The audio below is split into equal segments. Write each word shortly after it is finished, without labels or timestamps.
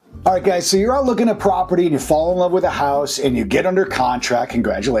All right, guys, so you're out looking at property and you fall in love with a house and you get under contract.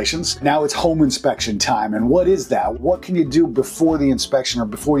 Congratulations. Now it's home inspection time. And what is that? What can you do before the inspection or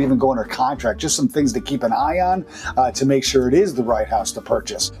before you even go under contract? Just some things to keep an eye on to make sure it is the right house to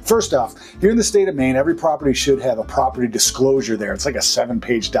purchase. First off, here in the state of Maine, every property should have a property disclosure there. It's like a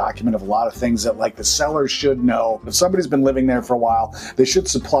 7-page document of a lot of things that like the seller should know. If somebody's been living there for a while, they should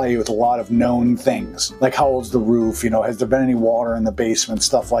supply you with a lot of known things, like how old's the roof, has there been any water in the basement,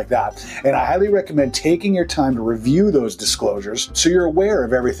 stuff like that. And I highly recommend taking your time to review those disclosures so you're aware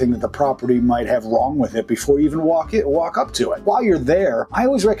of everything that the property might have wrong with it before you even walk up to it. While you're there, I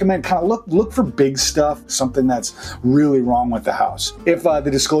always recommend kind of look for big stuff, something that's really wrong with the house. If the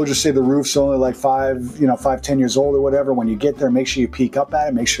disclosures say the roof's only like 5-10 years old or whatever, when you get there, make sure you peek up at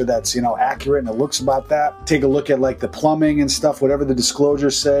it, make sure that's accurate and it looks about that. Take a look at like the plumbing and stuff, whatever the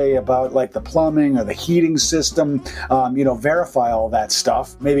disclosures say about like the plumbing or the heating system, verify all that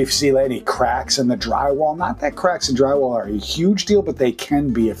stuff. Maybe if you see any cracks in the drywall, not that cracks in drywall are a huge deal, but they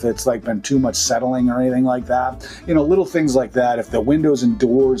can be if it's like been too much settling or anything like that. Little things like that. If the windows and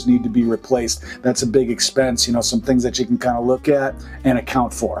doors need to be replaced, that's a big expense. Some things that you can kind of look at and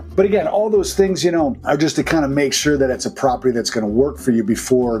account for. But again, all those things, are just to kind of make sure that it's a property that's going to work for you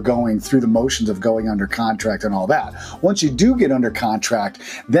before going through the motions of going under contract and all that. Once you do get under contract,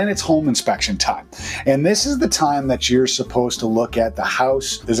 then it's home inspection time. And this is the time that you're supposed to look at the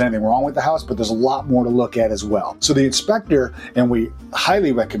house. There's anything wrong with the house, but there's a lot more to look at as well. So the inspector, and we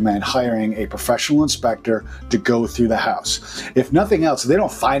highly recommend hiring a professional inspector to go through the house. If nothing else, if they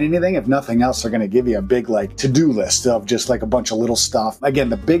don't find anything, if nothing else, they're going to give you a big to-do list of just like a bunch of little stuff. Again,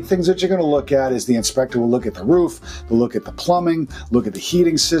 the big things that you're going to look at is the inspector will look at the roof, they'll look at the plumbing, look at the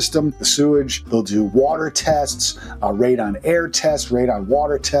heating system, the sewage, they'll do water tests, radon air test, radon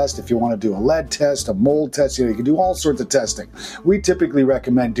water test. If you want to do a lead test, a mold test, you can do all sorts of testing. We typically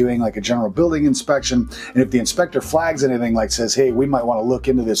recommend doing like a general building inspection, and if the inspector flags anything like says, hey, we might want to look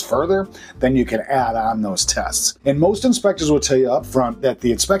into this further, then you can add on those tests. And most inspectors will tell you up front that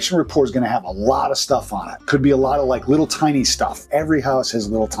the inspection report is going to have a lot of stuff on it. Could be a lot of like little tiny stuff. Every house has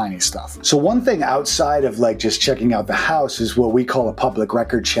little tiny stuff. So one thing outside of like just checking out the house is what we call a public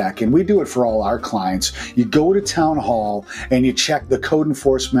record check, and we do it for all our clients. You go to town hall and you check the code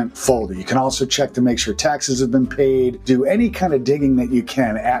enforcement folder. You can also check to make sure taxes have been paid, do any kind of digging that you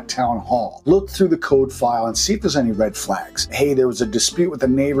can at town hall. Look through the code file and see if there's any red flags. Hey, there was a dispute with a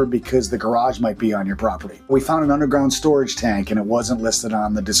neighbor because the garage might be on your property. We found an underground storage tank and it wasn't listed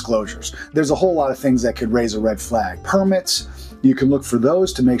on the disclosures. There's a whole lot of things that could raise a red flag. Permits, you can look for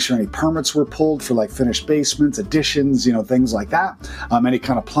those to make sure any permits were pulled for like finished basements, additions, things like that. Any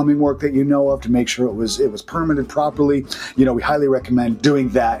kind of plumbing work that you know of to make sure it was permitted properly. We highly recommend doing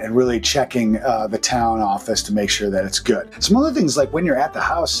that and really checking the town office to make sure that it's good. Some other things like when you're at the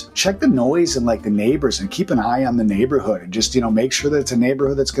house, check the noise and like the neighbors and keep an eye on the neighborhood and just, make sure that it's a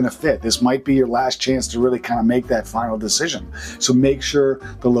neighborhood that's going to fit. This might be your last chance to really kind of make that final decision. So make sure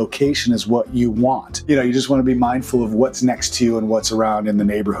the location is what you want. You just want to be mindful of what's next to you and what's around in the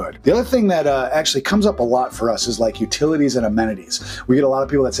neighborhood. The other thing that actually comes up a lot for us is like utilities and amenities. We get a lot of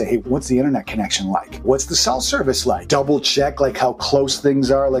people that say, hey, what's the internet connection like? What's the cell service like? Double check like how close things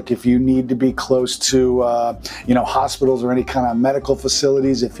are. Like if you need to be close to, hospitals or any kind of medical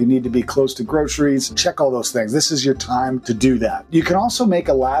facilities, if you need to be close to groceries, check all those things. This is your time to do that. You can also make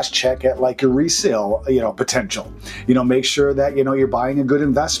a last check at like your resale, potential. Make sure that, you're buying a good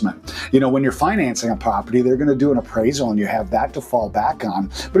investment. When you're financing a property, they're going to do an appraisal and you have that to fall back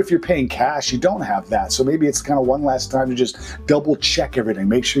on. But if you're paying cash, you don't have that. So maybe it's kind of one last time to just double check everything.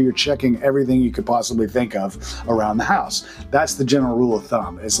 Make sure you're checking everything you could possibly think of around the house. That's the general rule of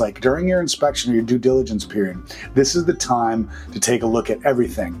thumb. It's like during your inspection or your due diligence period, this is the time to take a look at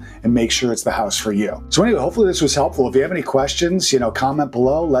everything and make sure it's the house for you. So anyway, hopefully this was helpful. If you have any questions, comment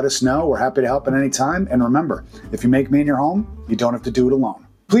below, let us know. We're happy to help at any time. And remember, if you make Maine your home, you don't have to do it alone.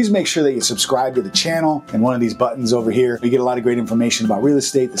 Please make sure that you subscribe to the channel and one of these buttons over here. You get a lot of great information about real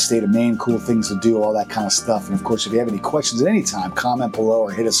estate, the state of Maine, cool things to do, all that kind of stuff. And of course, if you have any questions at any time, comment below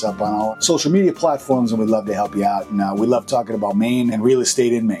or hit us up on all social media platforms and we'd love to help you out. And we love talking about Maine and real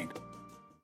estate in Maine.